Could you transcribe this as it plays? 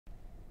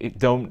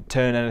don't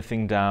turn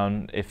anything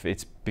down if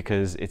it's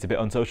because it's a bit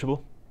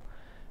unsociable.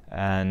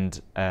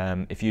 And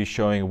if you're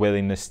showing a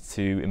willingness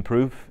to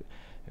improve,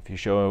 if you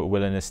show a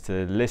willingness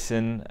to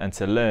listen and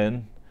to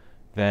learn,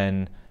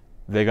 then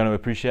they're going to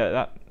appreciate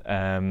that.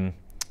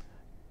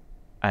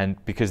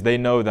 And because they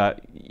know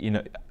that,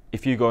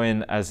 if you go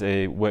in as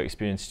a work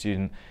experience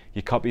student,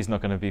 your copy is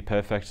not going to be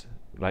perfect.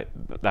 Like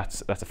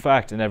that's a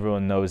fact, and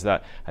everyone knows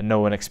that, and no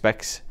one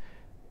expects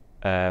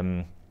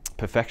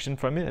perfection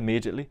from you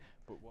immediately.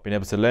 Being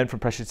able to learn from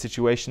pressure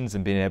situations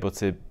and being able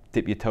to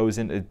dip your toes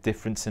into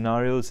different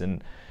scenarios,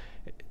 and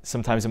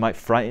sometimes it might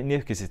frighten you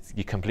because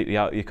you're completely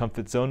out of your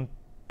comfort zone,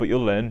 but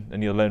you'll learn,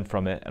 and you'll learn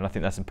from it, and I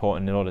think that's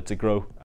important in order to grow.